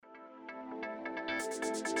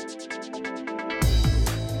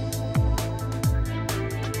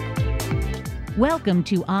Welcome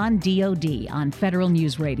to On DoD on Federal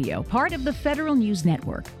News Radio, part of the Federal News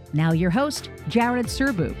Network. Now your host, Jared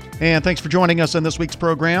Serbu. And thanks for joining us on this week's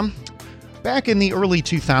program. Back in the early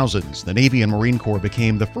 2000s, the Navy and Marine Corps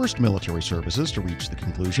became the first military services to reach the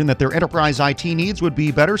conclusion that their enterprise IT needs would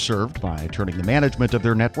be better served by turning the management of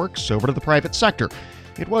their networks over to the private sector.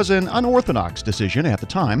 It was an unorthodox decision at the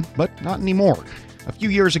time, but not anymore. A few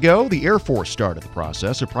years ago, the Air Force started the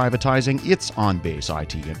process of privatizing its on-base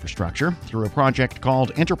IT infrastructure through a project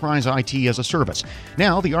called Enterprise IT as a Service.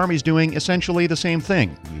 Now, the Army's doing essentially the same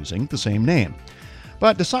thing, using the same name.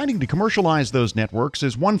 But deciding to commercialize those networks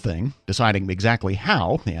is one thing. Deciding exactly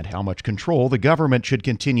how and how much control the government should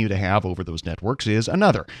continue to have over those networks is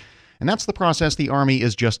another. And that's the process the Army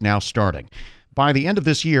is just now starting. By the end of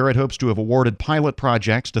this year, it hopes to have awarded pilot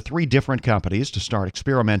projects to 3 different companies to start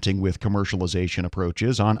experimenting with commercialization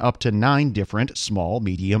approaches on up to 9 different small,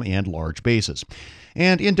 medium, and large bases.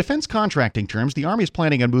 And in defense contracting terms, the Army is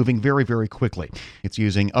planning on moving very, very quickly. It's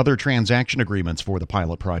using other transaction agreements for the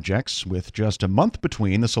pilot projects, with just a month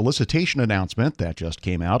between the solicitation announcement that just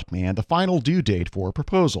came out and the final due date for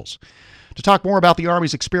proposals. To talk more about the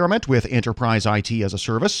Army's experiment with Enterprise IT as a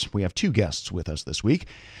Service, we have 2 guests with us this week.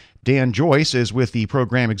 Dan Joyce is with the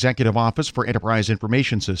Program Executive Office for Enterprise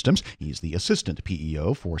Information Systems. He's the Assistant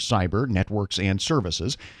PEO for Cyber, Networks, and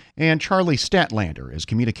Services. And Charlie Statlander is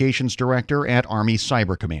Communications Director at Army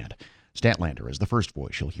Cyber Command. Statlander is the first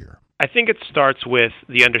voice you'll hear. I think it starts with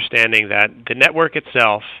the understanding that the network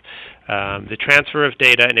itself, the transfer of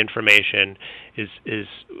data and information is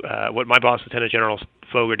what my boss, Lieutenant General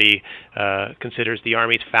Fogarty, considers the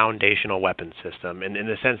Army's foundational weapons system, in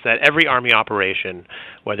the sense that every Army operation,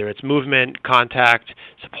 whether it's movement, contact,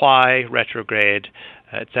 supply, retrograde,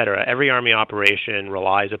 etc., every Army operation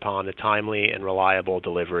relies upon the timely and reliable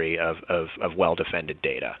delivery of well-defended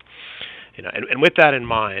data. And with that in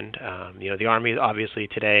mind, the Army obviously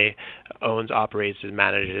today owns, operates, and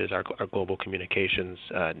manages our global communications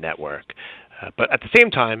network. But at the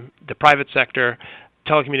same time, the private sector,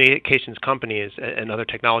 telecommunications companies, and other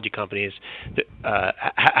technology companies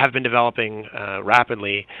have been developing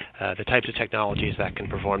rapidly the types of technologies that can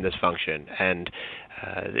perform this function. And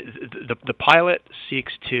the pilot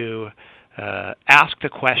seeks to ask the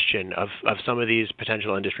question of some of these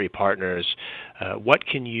potential industry partners, what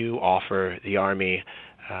can you offer the Army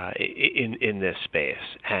in this space?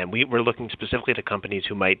 And we're looking specifically to companies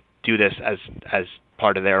who might do this as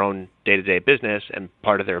part of their own day-to-day business and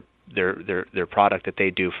part of their product that they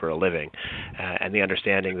do for a living, and the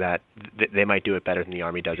understanding that they might do it better than the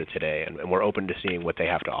Army does it today, and we're open to seeing what they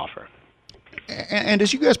have to offer. And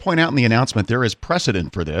as you guys point out in the announcement, there is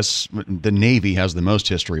precedent for this. The Navy has the most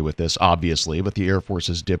history with this, obviously, but the Air Force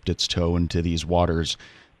has dipped its toe into these waters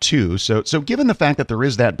too. So given the fact that there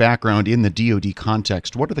is that background in the DoD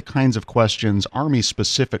context, what are the kinds of questions,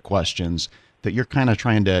 Army-specific questions, that you're kind of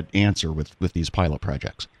trying to answer with these pilot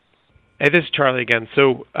projects? Hey, this is Charlie again.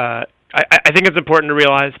 So I think it's important to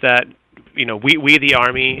realize that we the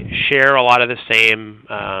Army share a lot of the same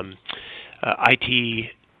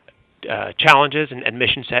IT challenges and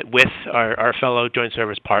mission set with our fellow joint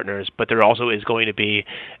service partners, but there also is going to be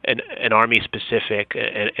an Army-specific,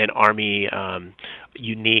 an Army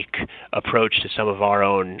unique approach to some of our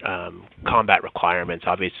own combat requirements.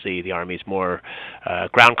 Obviously, the Army's more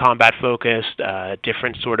ground combat focused,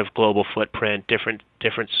 different sort of global footprint, different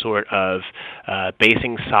sort of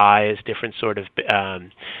basing size, different sort of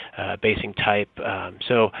basing type.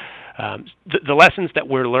 The lessons that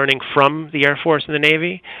we're learning from the Air Force and the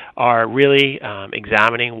Navy are really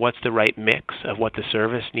examining what's the right mix of what the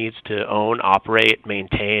service needs to own, operate,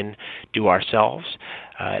 maintain, do ourselves,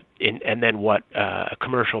 and then what a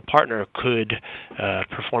commercial partner could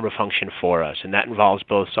perform a function for us. And that involves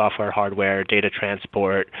both software, hardware, data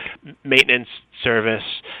transport, maintenance, service,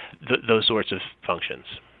 those sorts of functions.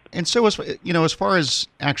 And so, as far as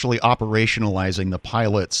actually operationalizing the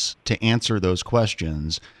pilots to answer those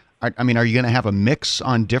questions, I mean, are you going to have a mix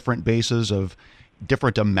on different bases of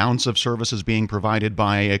different amounts of services being provided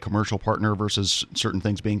by a commercial partner versus certain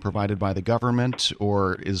things being provided by the government,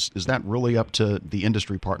 or is that really up to the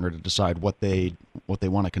industry partner to decide what they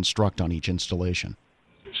want to construct on each installation?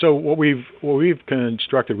 So what we've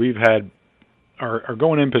constructed, we've had our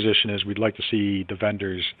going in position is we'd like to see the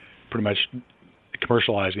vendors pretty much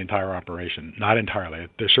commercialize the entire operation. Not entirely.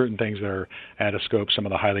 There's certain things that are out of scope. Some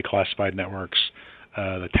of the highly classified networks.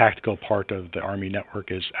 The tactical part of the Army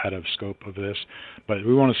network is out of scope of this, but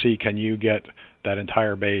we want to see, can you get that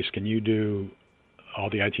entire base? Can you do all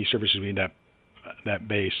the IT services we need that that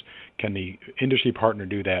base, can the industry partner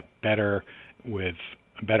do that better with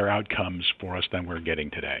better outcomes for us than we're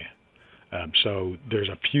getting today? So there's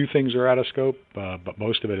a few things that are out of scope, but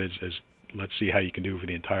most of it is let's see how you can do for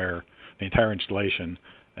the entire installation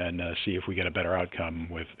and see if we get a better outcome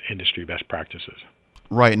with industry best practices.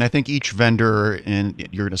 Right, and I think each vendor, and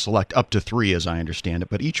you're going to select up to 3 as I understand it,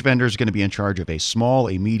 but each vendor is going to be in charge of a small,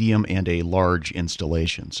 a medium, and a large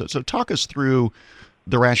installation. So talk us through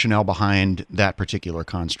the rationale behind that particular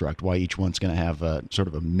construct, why each one's going to have a sort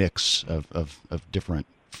of a mix of different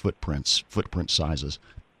footprint sizes.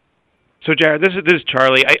 So, Jared, this is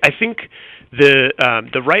Charlie. I think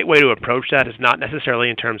the right way to approach that is not necessarily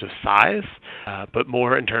in terms of size, but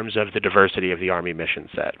more in terms of the diversity of the Army mission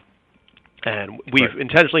set. And we've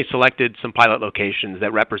intentionally selected some pilot locations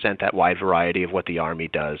that represent that wide variety of what the Army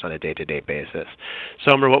does on a day-to-day basis.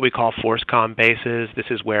 Some are what we call FORCECOM bases. This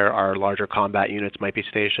is where our larger combat units might be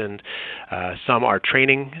stationed. Some are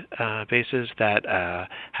training bases that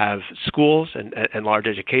have schools and large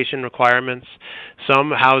education requirements. Some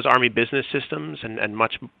house Army business systems and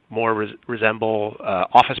much more resemble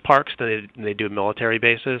office parks than they do military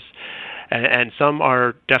bases. And some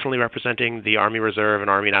are definitely representing the Army Reserve and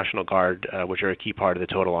Army National Guard, which are a key part of the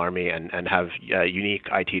total Army and have unique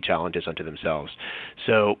IT challenges unto themselves.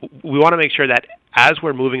 So we want to make sure that as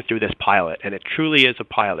we're moving through this pilot, and it truly is a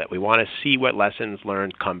pilot, we want to see what lessons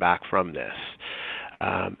learned come back from this.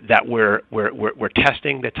 That we're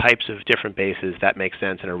testing the types of different bases that make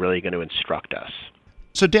sense and are really going to instruct us.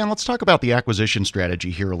 So, Dan, let's talk about the acquisition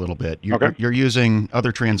strategy here a little bit. You're using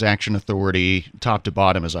other transaction authority, top to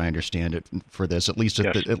bottom, as I understand it, for this, at least at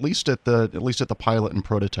the pilot and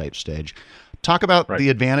prototype stage. Talk about the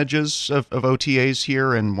advantages of OTAs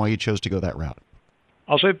here and why you chose to go that route.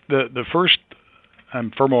 I'll say the first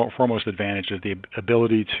and foremost advantage is the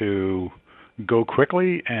ability to go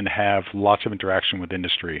quickly and have lots of interaction with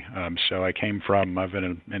industry. So I've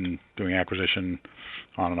been doing acquisition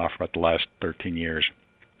on and off for about the last 13 years.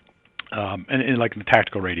 And in like the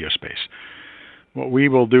tactical radio space. What we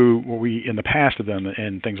in the past have done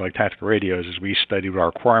in things like tactical radios is we studied what our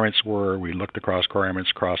requirements were. We looked across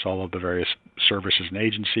requirements across all of the various services and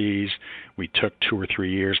agencies. We took 2 or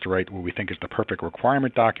 3 years to write what we think is the perfect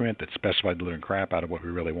requirement document that specified the living crap out of what we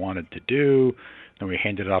really wanted to do. Then we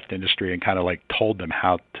handed it off to industry and kind of like told them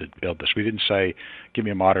how to build this. We didn't say, give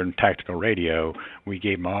me a modern tactical radio. We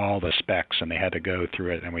gave them all the specs and they had to go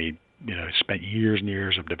through it, and we spent years and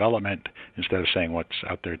years of development instead of saying what's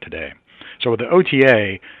out there today. So with the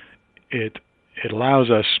OTA, it allows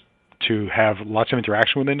us to have lots of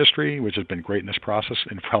interaction with industry, which has been great in this process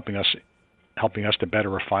in helping us to better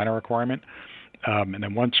refine our requirement. And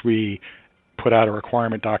then once we put out a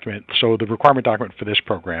requirement document, so the requirement document for this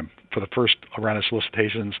program, for the first round of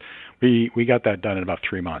solicitations, we got that done in about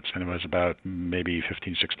 3 months, and it was about maybe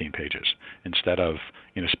 15, 16 pages instead of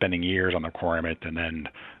spending years on the requirement and then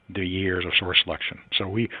the years of source selection. So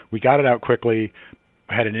we got it out quickly,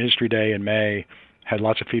 had an industry day in May, had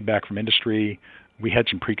lots of feedback from industry. We had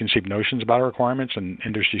some preconceived notions about our requirements, and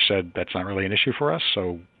industry said that's not really an issue for us.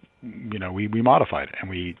 So we modified it, and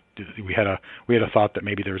we had a thought that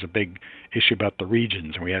maybe there was a big issue about the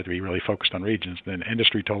regions, and we had to be really focused on regions. Then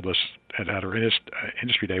industry told us at our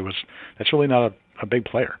industry day that's really not a big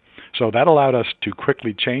player. So that allowed us to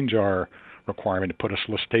quickly change our requirement to put a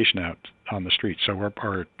solicitation out on the street. So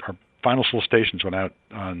our final solicitations went out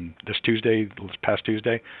on this past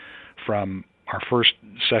Tuesday, from our first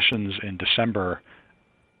sessions in December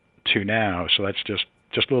to now. So that's just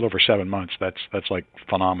a little over 7 months. That's like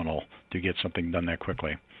phenomenal to get something done that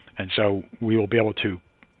quickly. And so we will be able to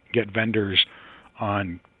get vendors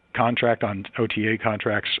on OTA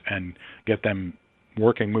contracts and get them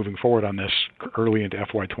working moving forward on this early into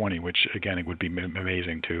FY20, which again, it would be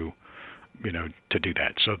amazing to do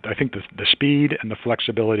that. So I think the speed and the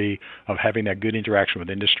flexibility of having that good interaction with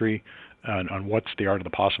industry on what's the art of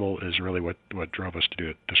the possible is really what drove us to do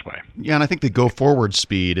it this way. Yeah, and I think the go forward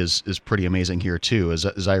speed is pretty amazing here too.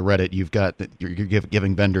 As I read it, you're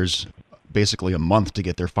giving vendors basically a month to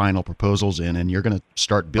get their final proposals in, and you're going to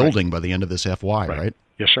start building by the end of this FY, right?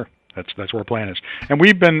 Yes, sir. That's what our plan is. And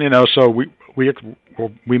we've been, so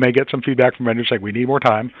we may get some feedback from vendors like we need more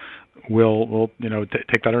time. We'll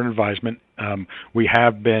take that under advisement. We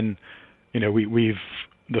have been, we've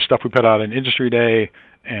the stuff we put out in Industry Day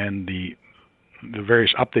and the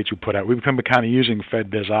various updates we put out. We've been kind of using Fed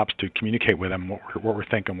Biz Ops to communicate with them what we're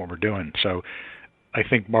thinking, what we're doing. So I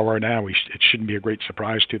think where we're now, it shouldn't be a great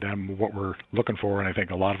surprise to them what we're looking for, and I think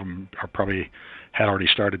a lot of them had already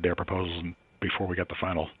started their proposals before we got the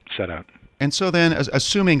final set out. And so then,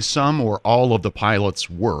 assuming some or all of the pilots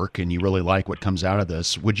work and you really like what comes out of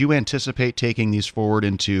this, would you anticipate taking these forward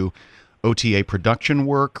into OTA production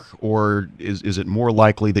work, or is it more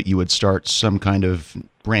likely that you would start some kind of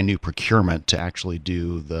brand new procurement to actually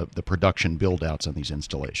do the production build-outs on these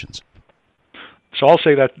installations? So I'll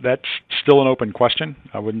say that that's still an open question.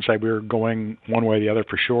 I wouldn't say we're going one way or the other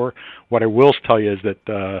for sure. What I will tell you is that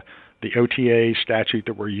the OTA statute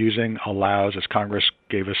that we're using allows, as Congress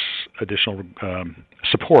gave us additional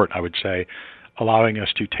support, I would say, allowing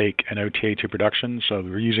us to take an OTA to production. So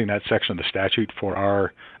we're using that section of the statute for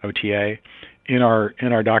our OTA. In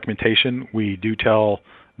our documentation, we do tell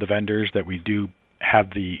the vendors that we do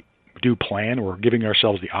plan, or giving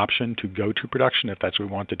ourselves the option to go to production if that's what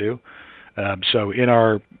we want to do. So in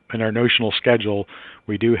our notional schedule,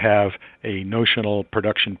 we do have a notional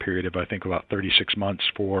production period of, I think, about 36 months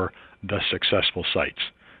for the successful sites.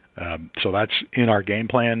 So that's in our game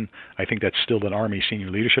plan. I think that's still an Army senior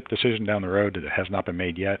leadership decision down the road that has not been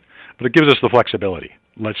made yet, but it gives us the flexibility.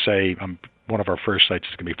 Let's say one of our first sites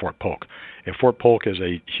is going to be Fort Polk. If Fort Polk is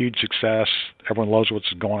a huge success, everyone loves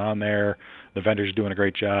what's going on there, the vendor's doing a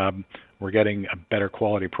great job, we're getting a better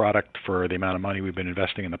quality product for the amount of money we've been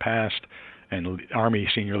investing in the past, and Army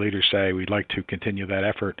senior leaders say we'd like to continue that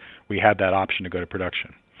effort, we have that option to go to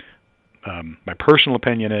production. My personal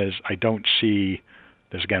opinion is I don't see,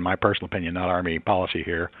 this is again my personal opinion, not Army policy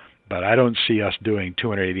here, but I don't see us doing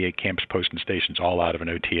 288 campus posts and stations all out of an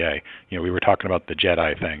OTA. You know, we were talking about the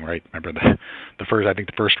Jedi thing, right? Remember the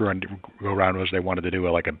first go around was they wanted to do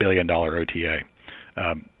like $1 billion OTA.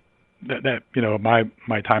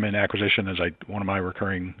 My time in acquisition is one of my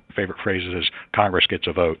recurring favorite phrases is Congress gets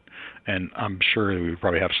a vote, and I'm sure we would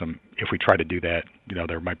probably have some, if we try to do that,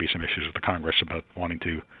 there might be some issues with the Congress about wanting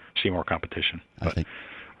to see more competition. But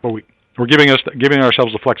we're giving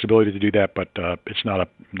ourselves the flexibility to do that, but it's not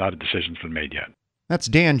a decision's been made yet. That's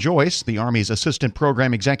Dan Joyce, the Army's Assistant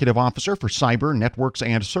Program Executive Officer for Cyber, Networks,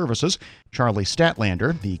 and Services. Charlie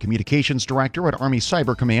Statlander, the Communications Director at Army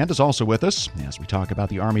Cyber Command, is also with us as we talk about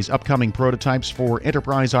the Army's upcoming prototypes for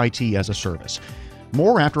Enterprise IT as a Service.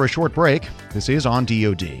 More after a short break. This is On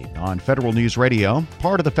DoD, on Federal News Radio,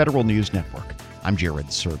 part of the Federal News Network. I'm Jared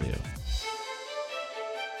Serbu.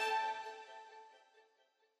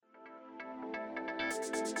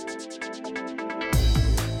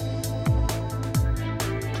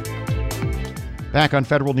 Back on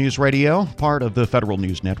Federal News Radio, part of the Federal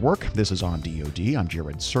News Network. This is On DoD. I'm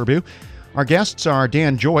Jared Serbu. Our guests are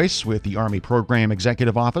Dan Joyce with the Army Program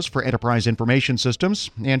Executive Office for Enterprise Information Systems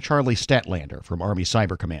and Charlie Statlander from Army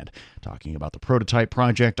Cyber Command, talking about the prototype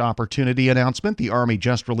project opportunity announcement the Army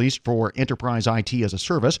just released for Enterprise IT as a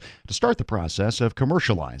Service to start the process of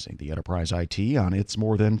commercializing the Enterprise IT on its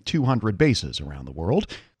more than 200 bases around the world.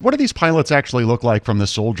 What do these pilots actually look like from the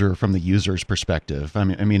soldier, from the user's perspective? I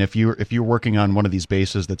mean, if you're working on one of these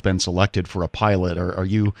bases that's been selected for a pilot, are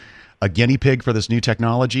you a guinea pig for this new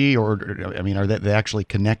technology, or are they actually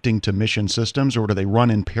connecting to mission systems, or do they run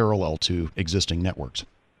in parallel to existing networks?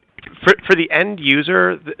 For the end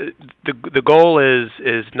user, the goal is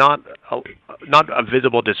not a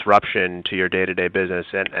visible disruption to your day-to-day business,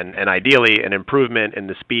 and ideally an improvement in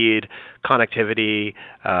the speed, connectivity,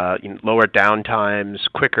 lower downtimes,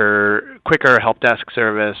 quicker help desk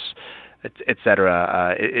service,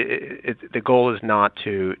 etc. The goal is not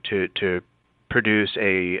to produce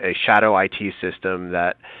a shadow IT system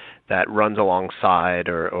that runs alongside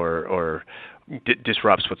or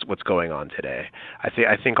disrupts what's going on today.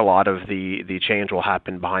 I think a lot of the change will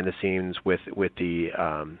happen behind the scenes with the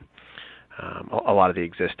a lot of the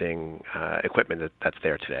existing equipment that's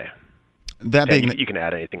there today. That being, you can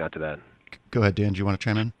add anything onto that. Go ahead, Dan. Do you want to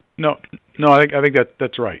chime in? No. I think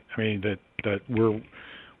that's right. I mean that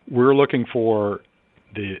we're looking for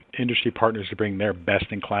the industry partners to bring their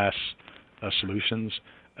best-in-class solutions.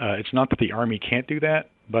 It's not that the Army can't do that,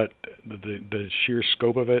 but the sheer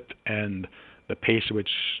scope of it and the pace at which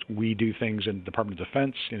we do things in the Department of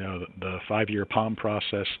Defense, the 5-year POM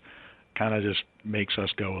process kind of just makes us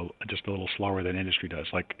go just a little slower than industry does.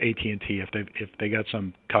 Like AT&T, if they got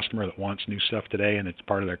some customer that wants new stuff today and it's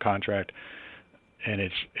part of their contract and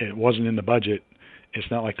it wasn't in the budget, it's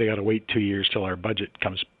not like they got to wait 2 years till our budget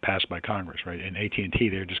comes passed by Congress, right? In AT&T,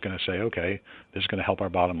 they're just going to say, okay, this is going to help our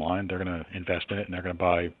bottom line. They're going to invest in it, and they're going to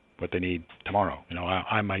buy what they need tomorrow.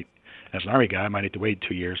 I might, as an Army guy, I might need to wait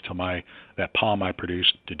 2 years till that POM I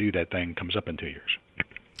produced to do that thing comes up in 2 years.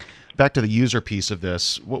 Back to the user piece of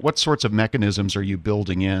this, what sorts of mechanisms are you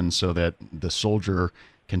building in so that the soldier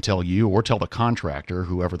can tell you or tell the contractor,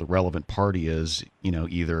 whoever the relevant party is,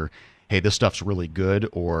 either, hey, this stuff's really good,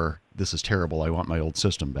 or this is terrible, I want my old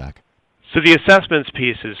system back? So the assessments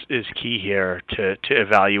piece is key here to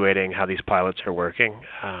evaluating how these pilots are working.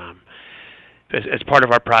 As part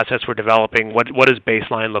of our process, we're developing what does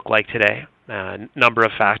baseline look like today? Number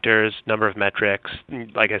of factors, number of metrics.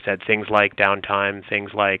 Like I said, things like downtime,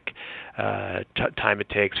 things like time it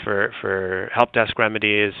takes for help desk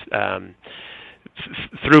remedies,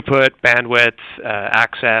 throughput, bandwidth,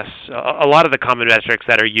 access. A lot of the common metrics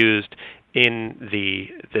that are used in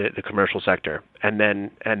the commercial sector, and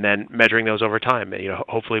then measuring those over time.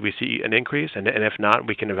 Hopefully we see an increase, and if not,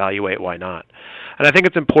 we can evaluate why not. And I think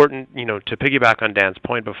it's important, to piggyback on Dan's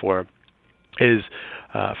point before, is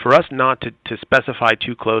for us not to specify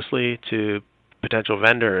too closely to potential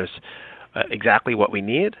vendors exactly what we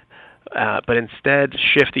need, but instead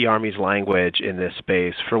shift the Army's language in this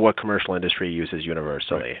space for what commercial industry uses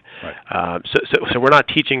universally. Right. So we're not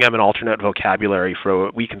teaching them an alternate vocabulary for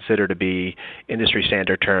what we consider to be industry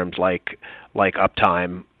standard terms like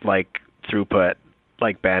uptime, like throughput,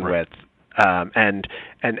 like bandwidth. Right.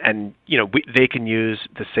 They can use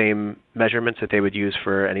the same measurements that they would use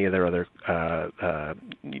for any of their other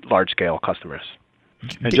large-scale customers.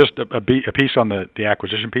 And just a piece on the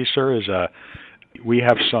acquisition piece, sir, is we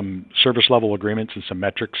have some service level agreements and some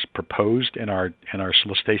metrics proposed in our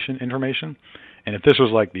solicitation information. And if this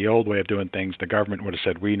was like the old way of doing things, the government would have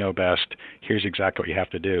said, we know best, here's exactly what you have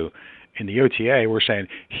to do. In the OTA, we're saying,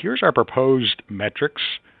 here's our proposed metrics,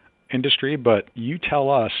 industry, but you tell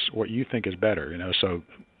us what you think is better. So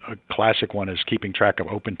a classic one is keeping track of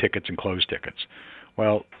open tickets and closed tickets.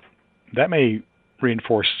 Well, that may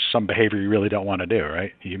reinforce some behavior you really don't want to do,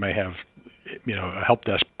 right? You may have a help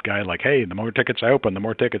desk guy like, hey, the more tickets I open, the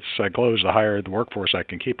more tickets I close, the higher the workforce I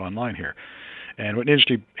can keep online here. And what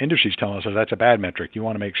industry's telling us is that's a bad metric. You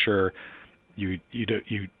want to make sure you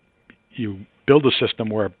build a system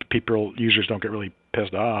where users don't get really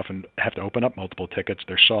pissed off and have to open up multiple tickets.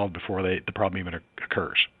 They're solved before the problem even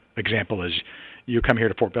occurs. Example is you come here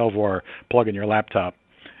to Fort Belvoir, plug in your laptop.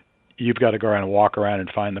 You've got to go around and walk around and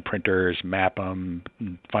find the printers, map them,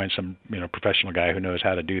 find some professional guy who knows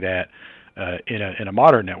how to do that. In a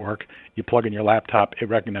modern network, you plug in your laptop, it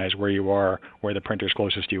recognizes where you are, where the printer's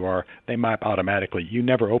closest to you are. They map automatically. You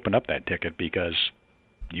never open up that ticket because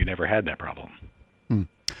you never had that problem.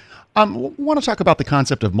 I want to talk about the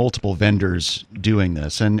concept of multiple vendors doing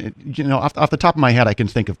this. And, off the top of my head, I can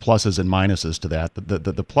think of pluses and minuses to that.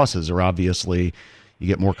 The pluses are obviously you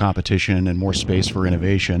get more competition and more space for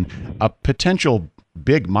innovation. A potential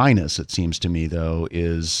big minus, it seems to me, though,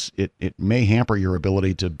 is it may hamper your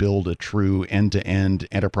ability to build a true end-to-end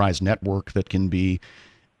enterprise network that can be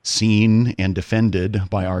seen and defended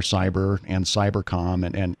by our cyber and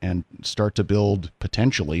cybercom and start to build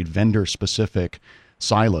potentially vendor-specific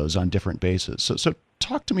silos on different bases. So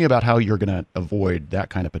talk to me about how you're going to avoid that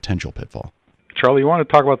kind of potential pitfall. Charlie, you want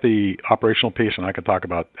to talk about the operational piece, and I can talk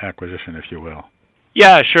about acquisition, if you will.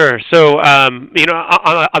 Yeah, sure. So, on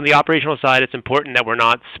the operational side, it's important that we're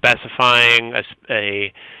not specifying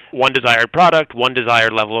a one desired product, one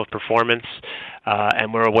desired level of performance,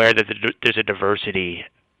 and we're aware that there's a diversity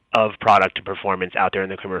of product and performance out there in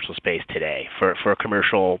the commercial space today for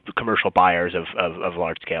commercial buyers of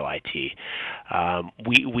large scale IT.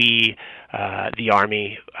 We the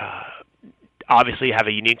Army obviously have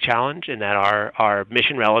a unique challenge in that our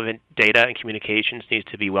mission relevant data and communications needs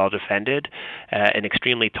to be well defended and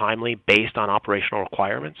extremely timely based on operational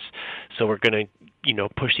requirements. So we're going to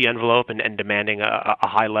push the envelope and demanding a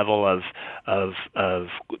high level of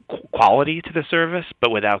quality to the service,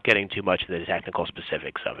 but without getting too much into the technical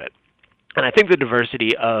specifics of it. And I think the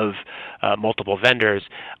diversity of multiple vendors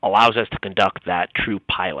allows us to conduct that true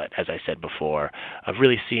pilot, as I said before, of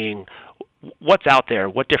really seeing what's out there,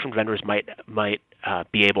 what different vendors might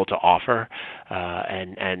be able to offer,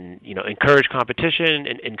 and encourage competition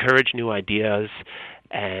and encourage new ideas,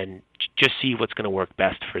 and just see what's going to work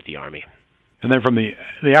best for the Army. And then from the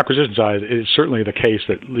acquisition side, it is certainly the case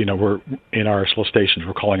that we're in our solicitations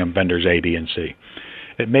we're calling them vendors A, B, and C.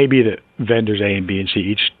 It may be that vendors A and B and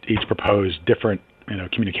C each propose different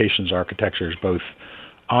communications architectures, both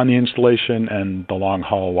on the installation and the long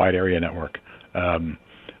haul wide area network.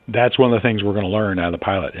 That's one of the things we're going to learn out of the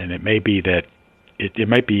pilot, and it may be that it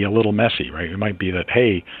might be a little messy, right? It might be that,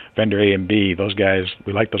 hey, vendor A and B, those guys,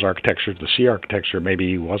 we like those architectures. The C architecture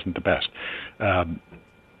maybe wasn't the best.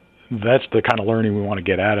 That's the kind of learning we want to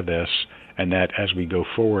get out of this, and that as we go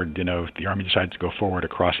forward, if the Army decides to go forward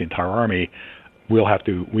across the entire Army,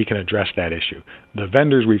 we can address that issue. The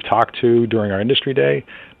vendors we've talked to during our industry day,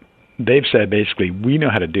 they've said basically, we know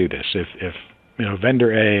how to do this. If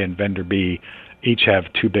vendor A and vendor B each have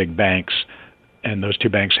two big banks, and those two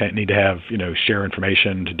banks need to have, share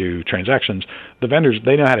information to do transactions. The vendors,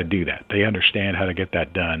 they know how to do that. They understand how to get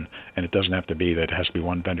that done, and it doesn't have to be that it has to be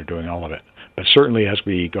one vendor doing all of it. But certainly as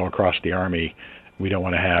we go across the Army, we don't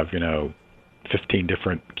want to have, 15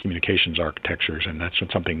 different communications architectures, and that's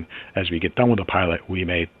something, as we get done with the pilot, we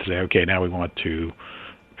may say, okay, now we want to,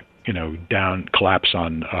 collapse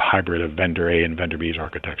on a hybrid of vendor A and vendor B's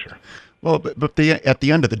architecture. Well, but at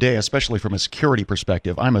the end of the day, especially from a security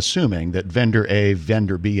perspective, I'm assuming that vendor A,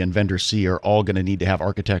 vendor B, and vendor C are all going to need to have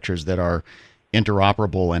architectures that are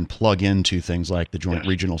interoperable and plug into things like the Joint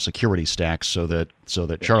Regional Security Stacks, so that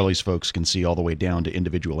Charlie's folks can see all the way down to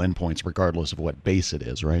individual endpoints, regardless of what base it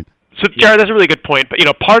is, right? So, Jared, that's a really good point. But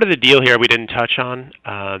part of the deal here we didn't touch on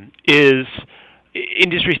is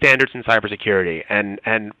industry standards in cybersecurity,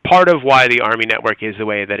 and part of why the Army network is the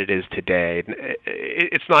way that it is today.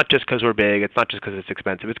 It's not just because we're big. It's not just because it's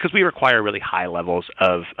expensive. It's because we require really high levels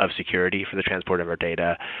of security for the transport of our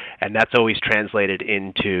data, and that's always translated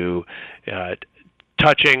into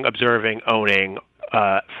touching, observing, owning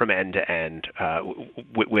from end to end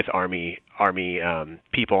with Army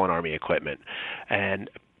people and Army equipment. And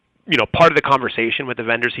part of the conversation with the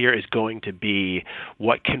vendors here is going to be,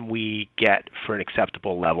 what can we get for an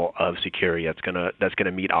acceptable level of security that's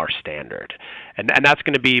gonna meet our standard, and that's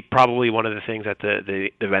going to be probably one of the things that the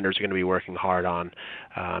vendors are going to be working hard on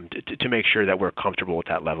to make sure that we're comfortable with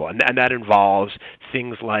that level, and that involves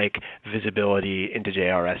things like visibility into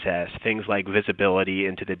JRSS, things like visibility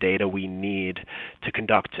into the data we need to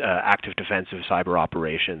conduct active defensive cyber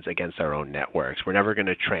operations against our own networks. We're never going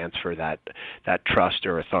to transfer that trust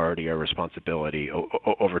or authority or responsibility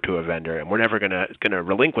over to a vendor, and we're never going to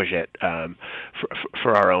relinquish it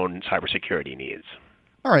for our own cybersecurity needs.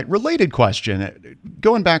 All right, related question.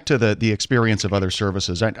 Going back to the experience of other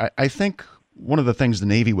services, I think one of the things the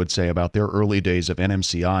Navy would say about their early days of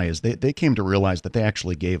NMCI is they came to realize that they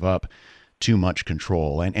actually gave up too much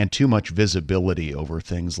control and too much visibility over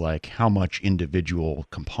things like how much individual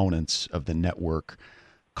components of the network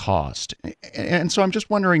cost. And so I'm just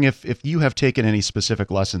wondering if you have taken any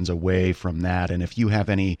specific lessons away from that, and if you have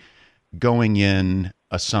any going in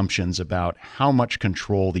assumptions about how much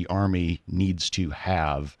control the Army needs to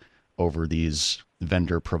have over these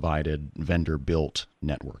vendor-provided, vendor-built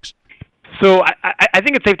networks. So I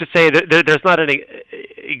think it's safe to say that there's not any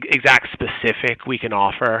exact specific we can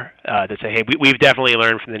offer that say, hey, we've definitely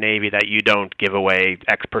learned from the Navy that you don't give away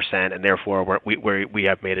X percent, and therefore we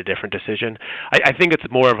have made a different decision. I think it's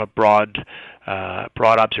more of a broad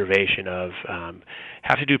observation of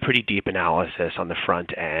have to do pretty deep analysis on the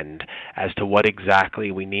front end as to what exactly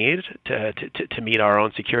we need to meet our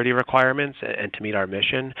own security requirements and to meet our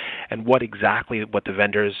mission, and what the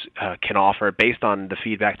vendors can offer based on the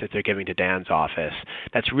feedback that they're giving to Dan's office.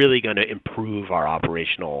 That's really going to improve our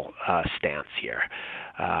operational stance here.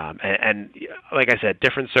 And like I said,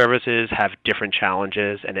 different services have different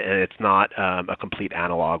challenges, and it's not a complete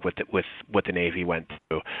analog with what the Navy went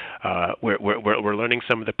through. We're learning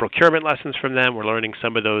some of the procurement lessons from them. We're learning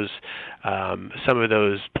some of those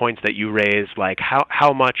points that you raised, like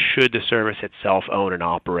how much should the service itself own and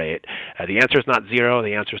operate. The answer is not 0.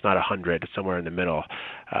 The answer is not 100. It's somewhere in the middle.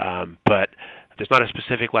 But there's not a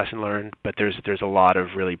specific lesson learned, but there's a lot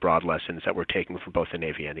of really broad lessons that we're taking from both the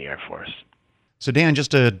Navy and the Air Force. So Dan, just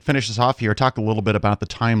to finish this off here, talk a little bit about the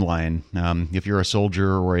timeline. If you're a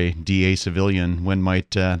soldier or a DA civilian, when might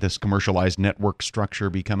this commercialized network structure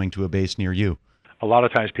be coming to a base near you? A lot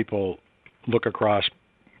of times people look across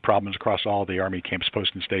problems across all the Army camps,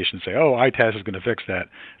 posts, and stations, say, oh, ITAS is going to fix that.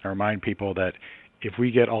 And remind people that if we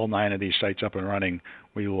get all 9 of these sites up and running,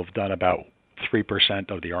 we will have done about 3%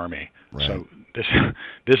 of the Army. Right. So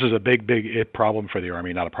this is a big problem for the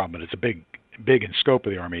Army, not a problem, but it's a big in scope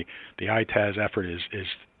of the Army. The ITAS effort is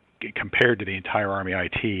compared to the entire Army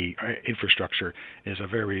IT infrastructure is a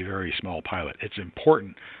very, very small pilot. It's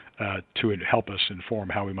important to help us inform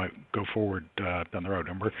how we might go forward down the road.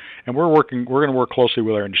 And we're going to work closely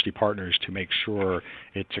with our industry partners to make sure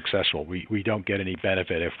it's successful. We don't get any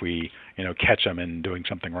benefit if we catch them in doing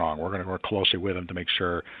something wrong. We're going to work closely with them to make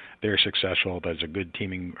sure they're successful. There's a good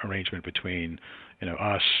teaming arrangement between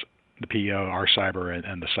us, the PO, our cyber,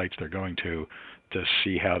 and the sites they're going to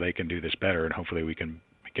see how they can do this better, and hopefully we can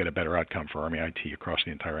get a better outcome for Army IT across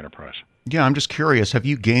the entire enterprise. Yeah, I'm just curious, have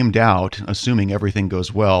you gamed out, assuming everything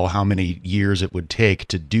goes well, how many years it would take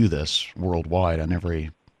to do this worldwide on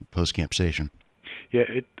every post-camp station? Yeah,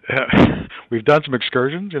 we've done some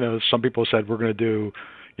excursions. Some people said we're going to do,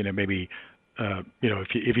 maybe,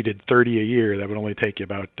 if you did 30 a year, that would only take you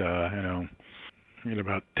about,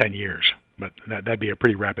 about 10 years. But that'd be a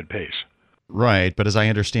pretty rapid pace. Right, but as I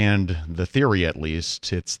understand the theory, at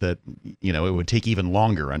least, it's that, it would take even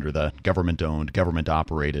longer under the government-owned,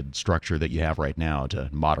 government-operated structure that you have right now to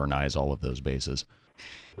modernize all of those bases.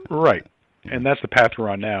 Right, and that's the path we're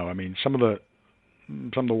on now. I mean, some of the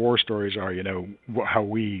war stories are, how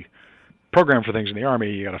we program for things in the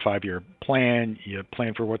Army. You got a 5-year plan. You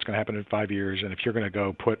plan for what's going to happen in 5 years, and if you're going to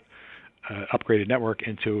go put upgraded network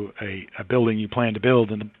into a building you plan to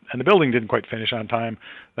build, and the building didn't quite finish on time,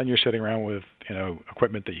 then you're sitting around with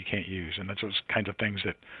equipment that you can't use, and that's those kinds of things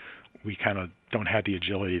that we kind of don't have the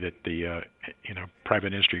agility that the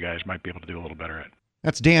private industry guys might be able to do a little better at.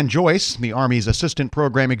 That's Dan Joyce, the Army's Assistant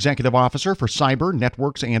Program Executive Officer for Cyber,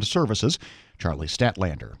 Networks, and Services. Charlie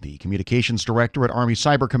Statlander, the Communications Director at Army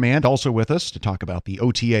Cyber Command, also with us to talk about the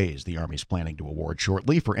OTAs the Army's planning to award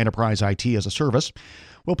shortly for Enterprise IT as a Service.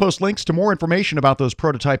 We'll post links to more information about those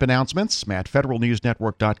prototype announcements at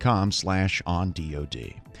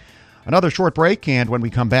federalnewsnetwork.com/ondod. Another short break, and when we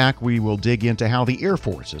come back, we will dig into how the Air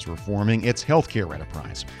Force is reforming its healthcare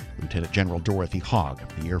enterprise. Lieutenant General Dorothy Hogg,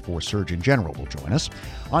 the Air Force Surgeon General, will join us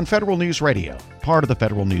on Federal News Radio, part of the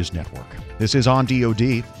Federal News Network. This is On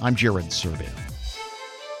DoD. I'm Jared Serbu.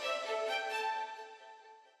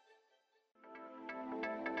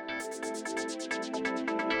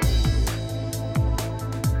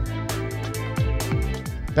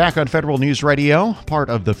 Back on Federal News Radio, part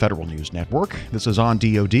of the Federal News Network. This is On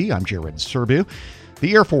DoD. I'm Jared Serbu.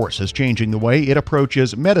 The Air Force is changing the way it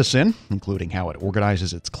approaches medicine, including how it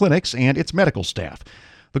organizes its clinics and its medical staff.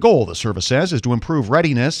 The goal, the service says, is to improve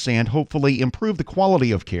readiness and hopefully improve the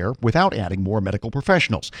quality of care without adding more medical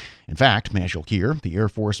professionals. In fact, as you'll hear, the Air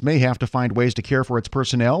Force may have to find ways to care for its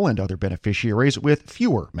personnel and other beneficiaries with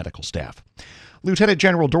fewer medical staff. Lieutenant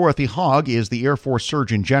General Dorothy Hogg is the Air Force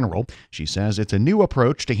Surgeon General. She says it's a new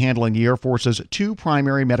approach to handling the Air Force's two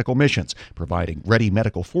primary medical missions, providing ready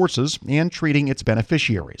medical forces and treating its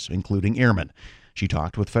beneficiaries, including airmen. She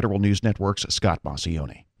talked with Federal News Network's Scott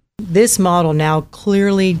Maucione. This model now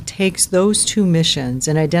clearly takes those two missions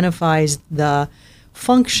and identifies the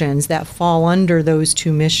functions that fall under those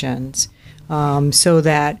two missions so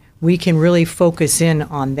that we can really focus in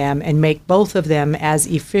on them and make both of them as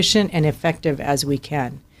efficient and effective as we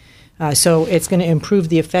can. So it's going to improve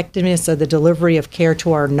the effectiveness of the delivery of care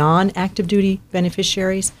to our non-active duty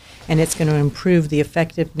beneficiaries, and it's going to improve the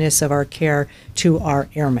effectiveness of our care to our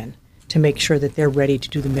airmen to make sure that they're ready to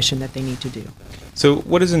do the mission that they need to do. So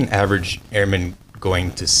what is an average airman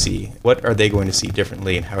going to see? What are they going to see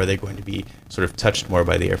differently, and how are they going to be sort of touched more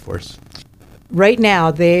by the Air Force? Right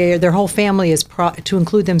now, their whole family is, to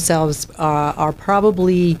include themselves, are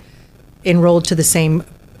probably enrolled to the same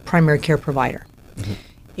primary care provider. Mm-hmm.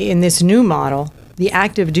 In this new model, the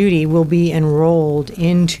active duty will be enrolled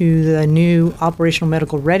into the new Operational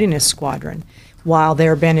Medical Readiness Squadron, while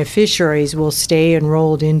their beneficiaries will stay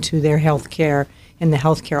enrolled into their health care in the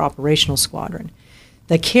Healthcare Operational Squadron.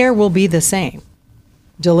 The care will be the same,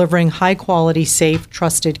 delivering high-quality, safe,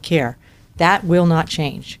 trusted care. That will not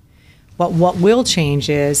change. But what will change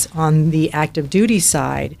is, on the active duty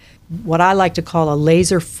side, what I like to call a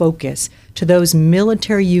laser focus to those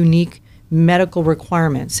military unique medical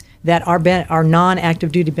requirements that our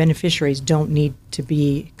non-active duty beneficiaries don't need to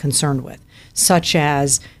be concerned with, such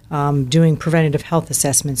as doing preventative health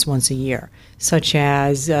assessments once a year, such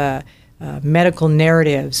as medical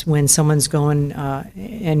narratives when someone's going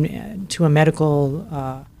to a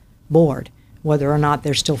medical board, whether or not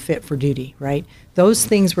they're still fit for duty, right? Those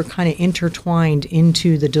things were kind of intertwined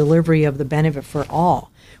into the delivery of the benefit for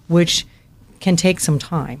all, which can take some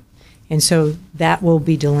time. And so that will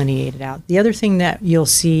be delineated out. The other thing that you'll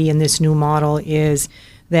see in this new model is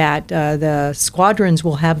that the squadrons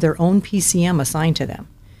will have their own PCM assigned to them.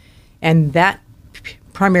 And that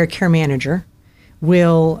primary care manager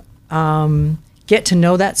will get to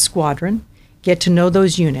know that squadron, get to know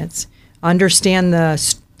those units, understand the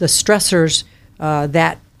stressors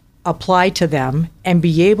that apply to them, and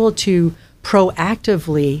be able to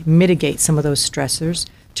proactively mitigate some of those stressors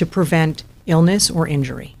to prevent illness or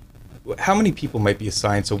injury. How many people might be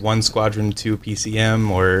assigned? So one squadron to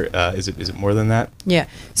PCM, or is it more than that? Yeah.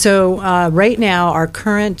 So right now, our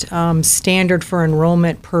current standard for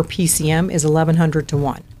enrollment per PCM is 1,100 to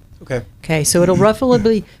 1. Okay. Okay. So it'll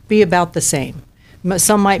roughly be about the same.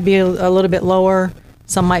 Some might be a little bit lower,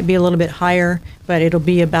 some might be a little bit higher, but it'll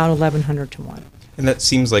be about 1,100 to 1. And that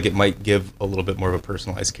seems like it might give a little bit more of a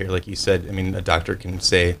personalized care. Like you said, I mean, a doctor can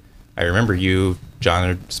say, I remember you,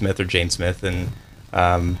 John Smith or Jane Smith, and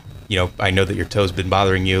I know that your toe's been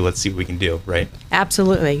bothering you. Let's see what we can do, right?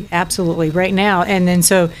 Absolutely. Right now. And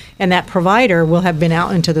that provider will have been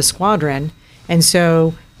out into the squadron. And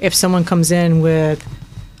so if someone comes in with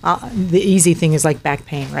the easy thing is like back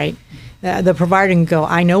pain, right? The provider can go,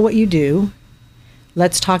 I know what you do.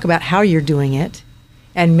 Let's talk about how you're doing it.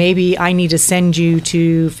 And maybe I need to send you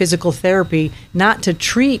to physical therapy, not to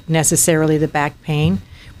treat necessarily the back pain,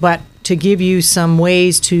 but to give you some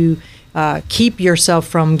ways to keep yourself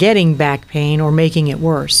from getting back pain or making it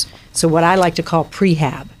worse. So what I like to call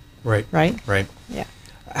prehab. Right. Yeah.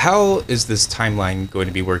 How is this timeline going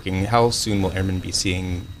to be working? How soon will airmen be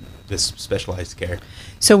seeing this specialized care?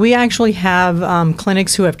 So we actually have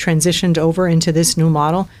clinics who have transitioned over into this new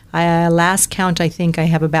model. Last count, I think I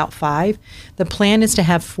have about 5. The plan is to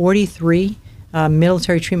have 43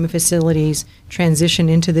 military treatment facilities transition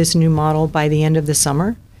into this new model by the end of the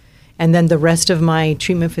summer, and then the rest of my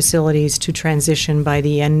treatment facilities to transition by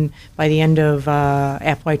the end of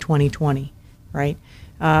FY 2020, right?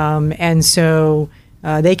 And so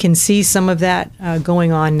they can see some of that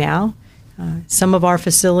going on now. Some of our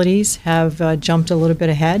facilities have jumped a little bit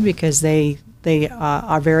ahead because they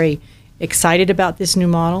are very excited about this new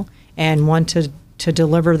model and want to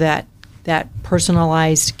deliver that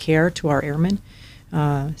personalized care to our airmen.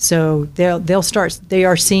 So they'll start. They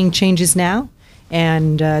are seeing changes now,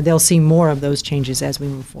 and they'll see more of those changes as we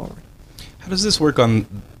move forward. How does this work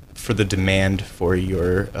for the demand for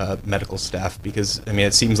your medical staff? Because I mean,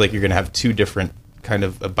 it seems like you're going to have 2 different kind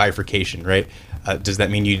of a bifurcation, right? Does that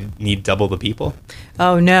mean you need double the people?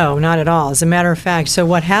 Oh, no, not at all. As a matter of fact, so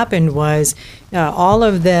what happened was all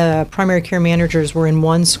of the primary care managers were in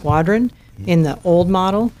one squadron in the old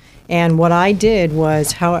model. And what I did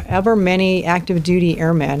was, however many active duty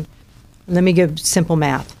airmen, let me give simple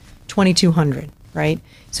math, 2,200, right?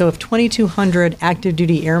 So if 2,200 active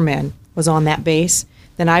duty airmen was on that base,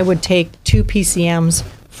 then I would take 2 PCMs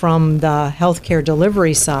from the healthcare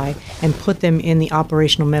delivery side and put them in the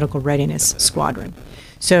operational medical readiness squadron.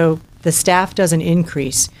 So the staff doesn't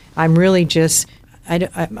increase. I'm really just,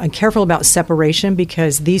 I'm careful about separation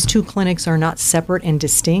because these 2 clinics are not separate and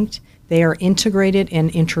distinct. They are integrated and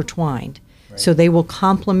intertwined. Right. So they will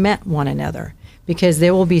complement one another because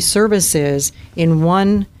there will be services in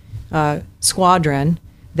one squadron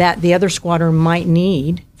that the other squadron might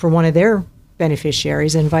need for one of their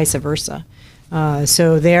beneficiaries and vice versa.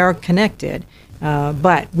 So they are connected,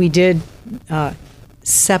 but we did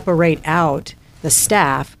separate out the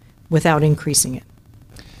staff without increasing it.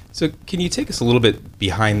 So can you take us a little bit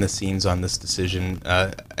behind the scenes on this decision?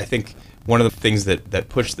 I think one of the things that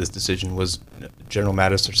pushed this decision was General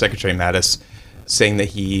Mattis or Secretary Mattis saying that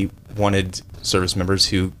he wanted service members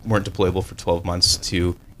who weren't deployable for 12 months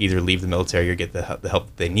to either leave the military or get the help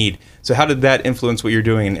that they need. So how did that influence what you're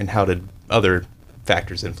doing, and how did other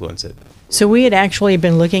factors influence it? So we had actually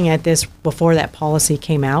been looking at this before that policy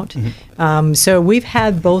came out. Mm-hmm. So we've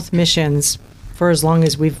had both missions for as long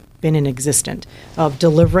as we've been in existence of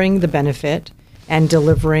delivering the benefit and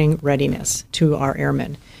delivering readiness to our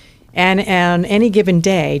airmen. And on any given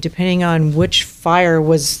day, depending on which fire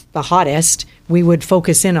was the hottest, we would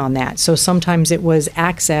focus in on that. So sometimes it was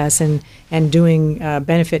access and doing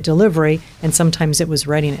benefit delivery, and sometimes it was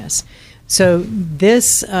readiness. So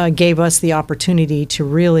this gave us the opportunity to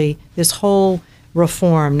really, this whole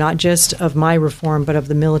reform, not just of my reform, but of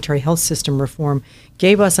the military health system reform,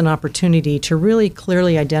 gave us an opportunity to really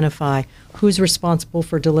clearly identify who's responsible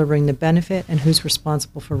for delivering the benefit and who's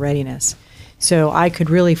responsible for readiness. So I could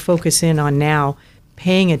really focus in on now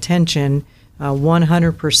paying attention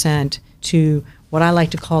 100% to what I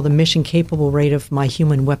like to call the mission capable rate of my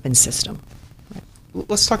human weapons system.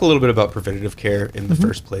 Let's talk a little bit about preventative care in the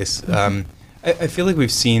first place. I feel like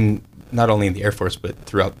we've seen, not only in the Air Force, but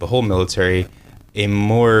throughout the whole military, a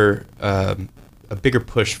bigger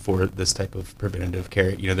push for this type of preventative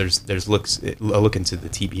care. You know, there's a look into the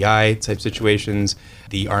TBI type situations.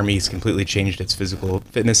 The Army's completely changed its physical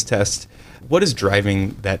fitness test. What is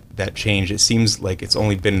driving that change? It seems like it's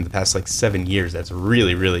only been in the past 7 years that's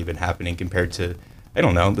really, really been happening compared to, I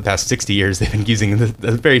don't know, the past 60 years they've been using a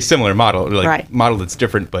very similar model, right. Model that's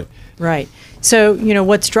different, but... Right. So,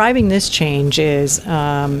 what's driving this change is,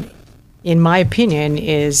 in my opinion,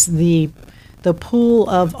 is the pool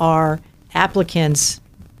of our applicants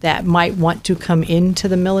that might want to come into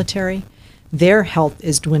the military, their health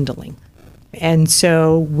is dwindling. And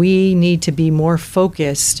so we need to be more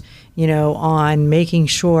focused, on making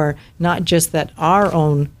sure not just that our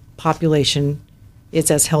own population is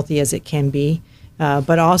as healthy as it can be,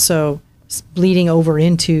 but also bleeding over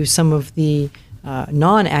into some of the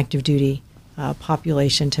non-active duty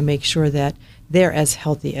population to make sure that they're as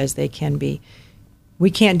healthy as they can be. We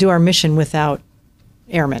can't do our mission without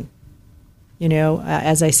airmen.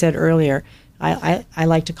 As I said earlier, I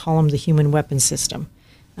like to call them the human weapons system.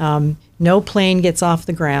 No plane gets off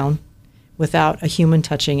the ground without a human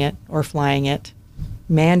touching it or flying it,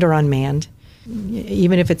 manned or unmanned.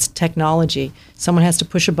 Even if it's technology, someone has to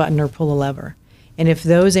push a button or pull a lever. And if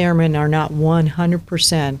those airmen are not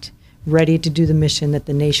 100% ready to do the mission that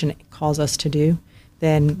the nation calls us to do,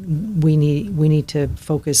 then we need to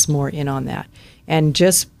focus more in on that. And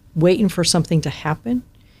just waiting for something to happen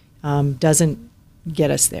doesn't get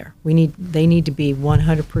us there. They need to be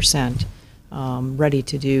 100% ready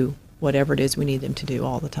to do whatever it is we need them to do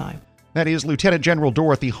all the time. That is Lieutenant General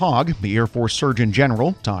Dorothy Hogg, the Air Force Surgeon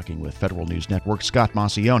General, talking with Federal News Network's Scott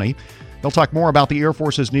Massione. They'll talk more about the Air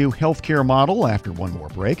Force's new healthcare model after one more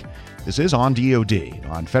break. This is On DoD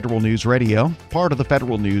on Federal News Radio, part of the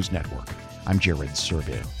Federal News Network. I'm Jared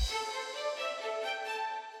Serbu.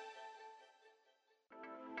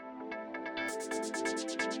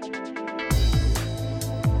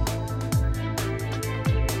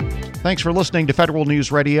 Thanks for listening to Federal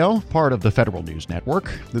News Radio, part of the Federal News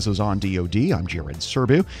Network. This is On DoD. I'm Jared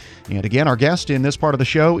Serbu. And again, our guest in this part of the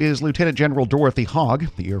show is Lieutenant General Dorothy Hogg,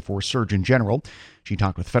 the Air Force Surgeon General. She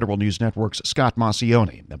talked with Federal News Network's Scott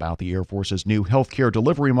Massione about the Air Force's new healthcare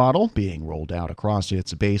delivery model being rolled out across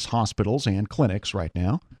its base hospitals and clinics right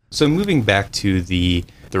now. So moving back to the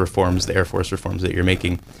reforms, the Air Force reforms that you're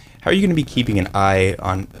making, how are you going to be keeping an eye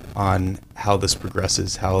on how this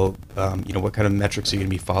progresses? How what kind of metrics are you going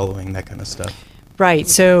to be following? That kind of stuff. Right.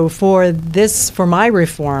 So for my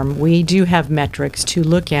reform, we do have metrics to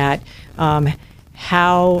look at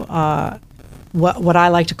how what I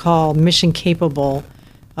like to call mission capable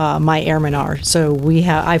my airmen are. So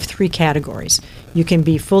I have 3 categories. You can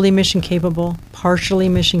be fully mission capable, partially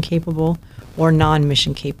mission capable, or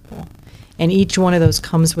non-mission capable, and each one of those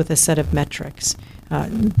comes with a set of metrics.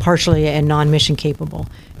 Partially and non-mission capable.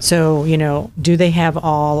 So, do they have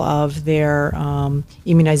all of their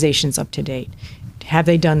immunizations up to date? Have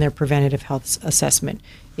they done their preventative health assessment?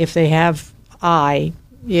 If they have eye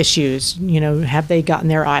issues, have they gotten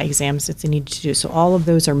their eye exams that they need to do? So all of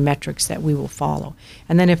those are metrics that we will follow.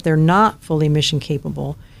 And then if they're not fully mission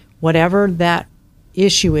capable, whatever that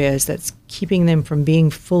issue is that's keeping them from being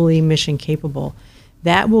fully mission capable,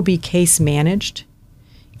 that will be case managed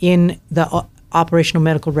in the Operational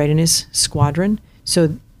Medical Readiness Squadron.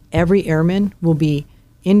 So every airman will be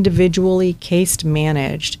individually case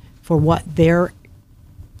managed for what their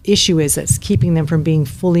issue is that's keeping them from being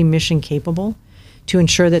fully mission capable, to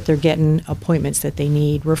ensure that they're getting appointments that they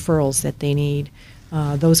need, referrals that they need,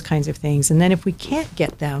 those kinds of things. And then if we can't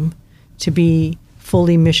get them to be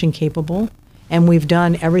fully mission capable, and we've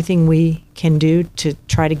done everything we can do to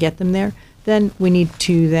try to get them there, then we need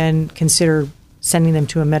to then consider sending them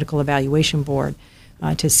to a medical evaluation board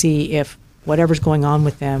to see if whatever's going on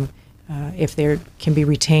with them, if they can be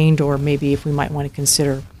retained, or maybe if we might want to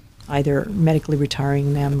consider either medically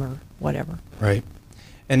retiring them or whatever. Right.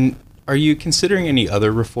 And are you considering any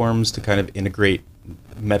other reforms to kind of integrate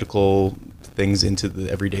medical things into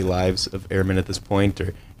the everyday lives of airmen at this point, or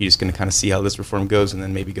are you just going to kind of see how this reform goes and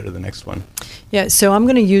then maybe go to the next one? Yeah, so I'm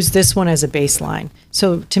going to use this one as a baseline.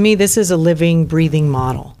 So to me, this is a living, breathing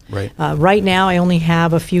model. Right. Right now, I only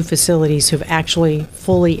have a few facilities who've actually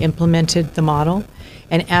fully implemented the model.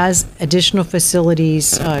 And as additional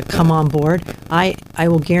facilities come on board, I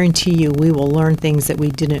will guarantee you we will learn things that we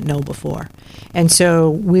didn't know before. And so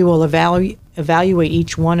we will evaluate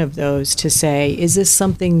each one of those to say, is this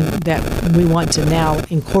something that we want to now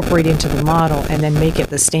incorporate into the model and then make it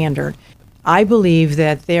the standard? I believe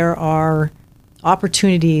that there are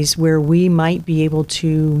opportunities where we might be able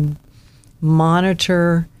to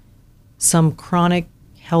monitor some chronic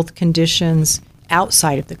health conditions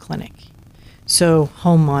outside of the clinic. So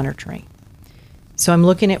home monitoring. So I'm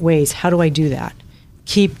looking at ways, how do I do that?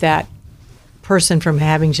 Keep that person from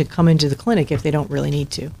having to come into the clinic if they don't really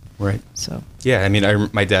need to. Right. So. Yeah, I mean,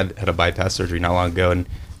 my dad had a bypass surgery not long ago, and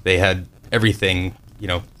they had everything,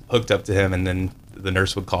 hooked up to him, and then the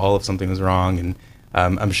nurse would call if something was wrong, and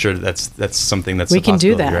I'm sure that's something that's we can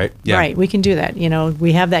do that, right? Yeah. Right, we can do that.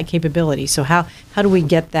 We have that capability. So how do we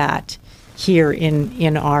get that here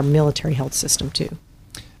in our military health system too?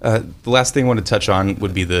 The last thing I want to touch on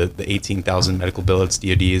would be the 18,000 medical billets.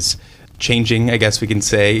 DoD is changing, I guess we can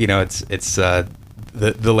say. It's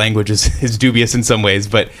the language is dubious in some ways,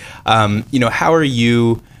 but how are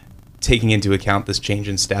you taking into account this change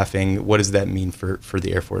in staffing? What does that mean for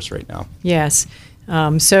the Air Force right now? Yes.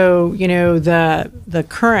 So the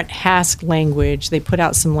current HASC language, they put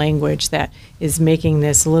out some language that is making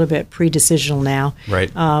this a little bit pre-decisional now.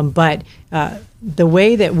 Right. But the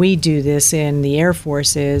way that we do this in the Air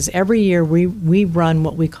Force is every year we run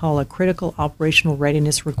what we call a critical operational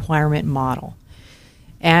readiness requirement model.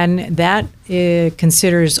 And that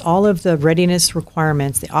considers all of the readiness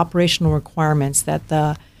requirements, the operational requirements that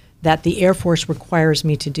the Air Force requires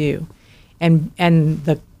me to do, and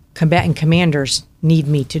the combatant commanders need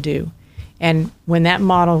me to do. And when that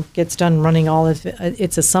model gets done running all of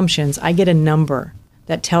its assumptions, I get a number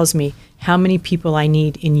that tells me how many people I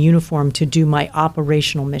need in uniform to do my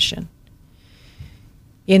operational mission.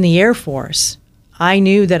 In the Air Force, I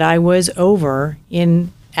knew that I was over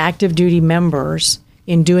in active duty members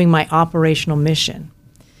in doing my operational mission.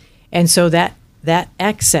 And so that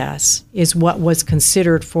excess is what was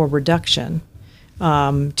considered for reduction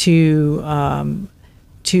to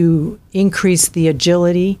increase the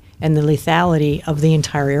agility and the lethality of the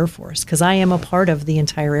entire Air Force, because I am a part of the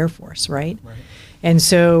entire Air Force, right? And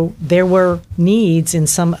so there were needs in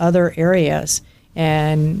some other areas,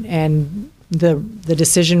 and the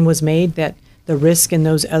decision was made that the risk in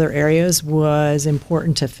those other areas was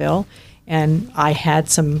important to fill, and I had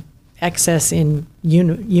some excess in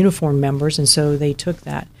uniform members, and so they took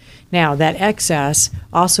that. Now, that excess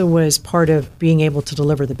also was part of being able to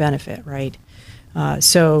deliver the benefit, right?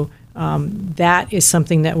 So that is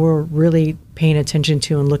something that we're really paying attention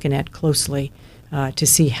to and looking at closely to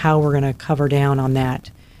see how we're going to cover down on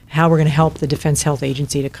that, how we're going to help the Defense Health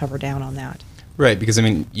Agency to cover down on that. Right, because I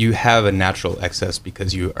mean, you have a natural excess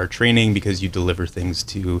because you are training, because you deliver things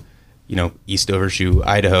to, East Overshoe,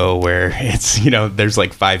 Idaho, where it's, there's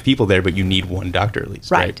like 5 people there, but you need 1 doctor at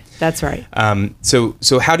least. Right. That's right. So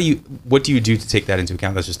what do you do to take that into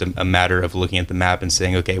account? That's just a matter of looking at the map and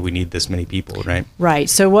saying, okay, we need this many people, right? Right.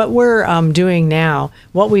 So what we're doing now,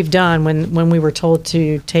 what we've done when we were told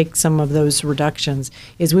to take some of those reductions,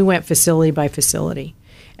 is we went facility by facility.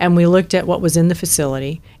 And we looked at what was in the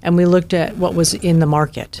facility, and we looked at what was in the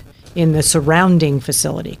market, in the surrounding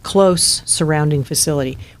facility, close surrounding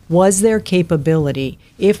facility. Was there capability,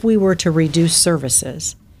 if we were to reduce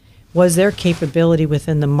services, was there capability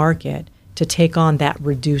within the market to take on that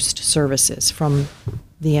reduced services from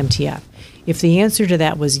the MTF? If the answer to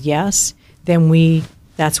that was yes, then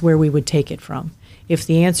that's where we would take it from. If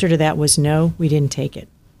the answer to that was no, we didn't take it.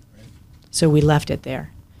 So we left it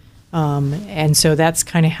there. And so that's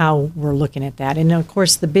kind of how we're looking at that. And of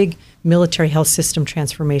course, the big military health system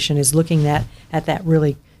transformation is looking at that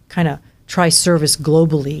really kind of tri-service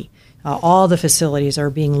globally. All the facilities are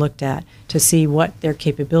being looked at to see what their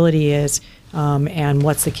capability is and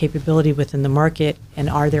what's the capability within the market, and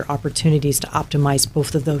are there opportunities to optimize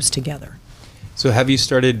both of those together. So have you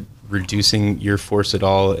started reducing your force at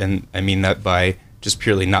all? And I mean that by just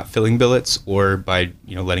purely not filling billets, or by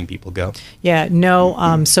letting people go? Yeah,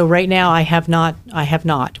 no. So right now I have not.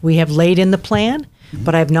 We have laid in the plan,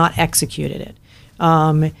 but I have not executed it.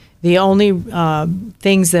 The only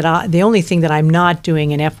thing that I'm not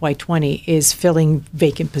doing in FY20 is filling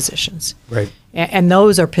vacant positions. Right. And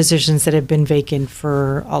those are positions that have been vacant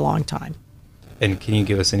for a long time. And can you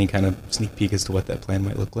give us any kind of sneak peek as to what that plan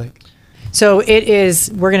might look like? So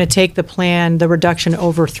we're going to take the plan, the reduction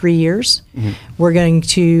over 3 years. Mm-hmm. We're going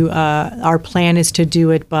to, our plan is to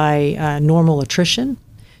do it by normal attrition.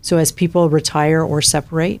 So as people retire or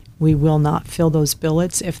separate, we will not fill those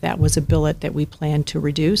billets if that was a billet that we plan to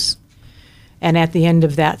reduce. And at the end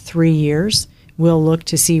of that 3 years, we'll look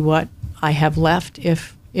to see what I have left,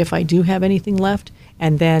 if I do have anything left.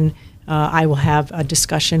 And then I will have a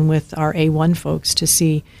discussion with our A1 folks to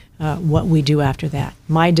see what we do after that.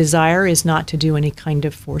 My desire is not to do any kind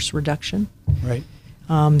of force reduction. Right.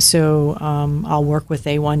 So I'll work with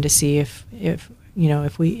A1 to see if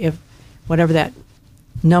whatever that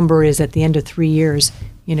number is at the end of 3 years,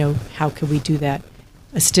 how could we do that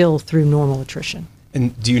still through normal attrition.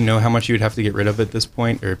 And do you know how much you would have to get rid of at this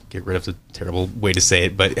point? Or get rid of is a terrible way to say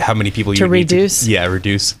it, but how many people you would reduce? Need to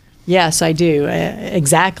reduce. Yes, I do.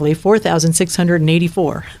 Exactly,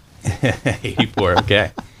 4,684. 84,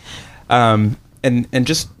 okay. And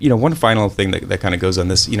just, one final thing that kind of goes on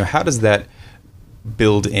this, how does that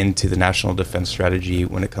build into the national defense strategy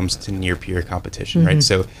when it comes to near-peer competition, right?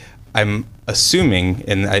 So I'm assuming,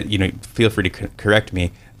 and feel free to correct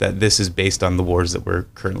me, that this is based on the wars that we're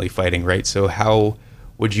currently fighting, right? So how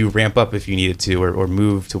would you ramp up if you needed to, or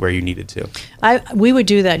move to where you needed to? We would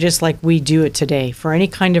do that just like we do it today. For any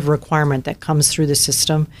kind of requirement that comes through the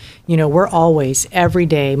system, we're always, every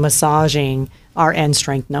day, massaging our end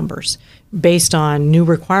strength numbers based on new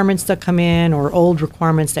requirements that come in or old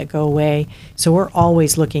requirements that go away. So we're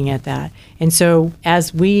always looking at that. And so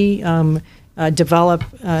as we develop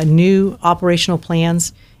new operational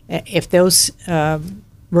plans, if those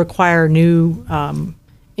require new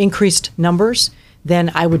increased numbers,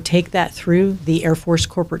 then I would take that through the Air Force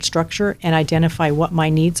corporate structure and identify what my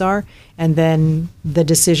needs are, and then the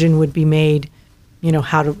decision would be made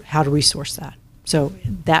how to resource that. So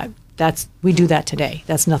we do that today.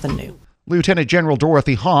 That's nothing new. Lieutenant General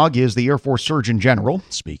Dorothy Hogg is the Air Force Surgeon General,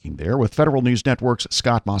 speaking there with Federal News Network's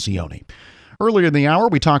Scott Maucione. Earlier in the hour,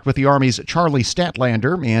 we talked with the Army's Charlie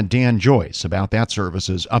Statlander and Dan Joyce about that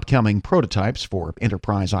service's upcoming prototypes for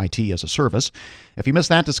enterprise IT as a service. If you missed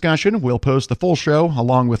that discussion, we'll post the full show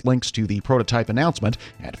along with links to the prototype announcement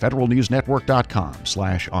at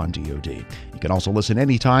federalnewsnetwork.com/ondod. You can also listen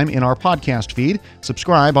anytime in our podcast feed.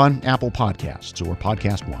 Subscribe on Apple Podcasts or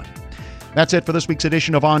Podcast One. That's it for this week's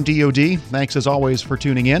edition of On DoD. Thanks as always for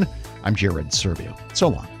tuning in. I'm Jared Serbu. So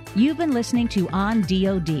long. You've been listening to On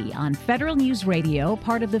DoD on Federal News Radio,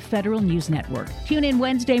 part of the Federal News Network. Tune in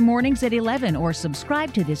Wednesday mornings at 11 or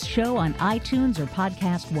subscribe to this show on iTunes or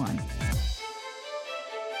Podcast One.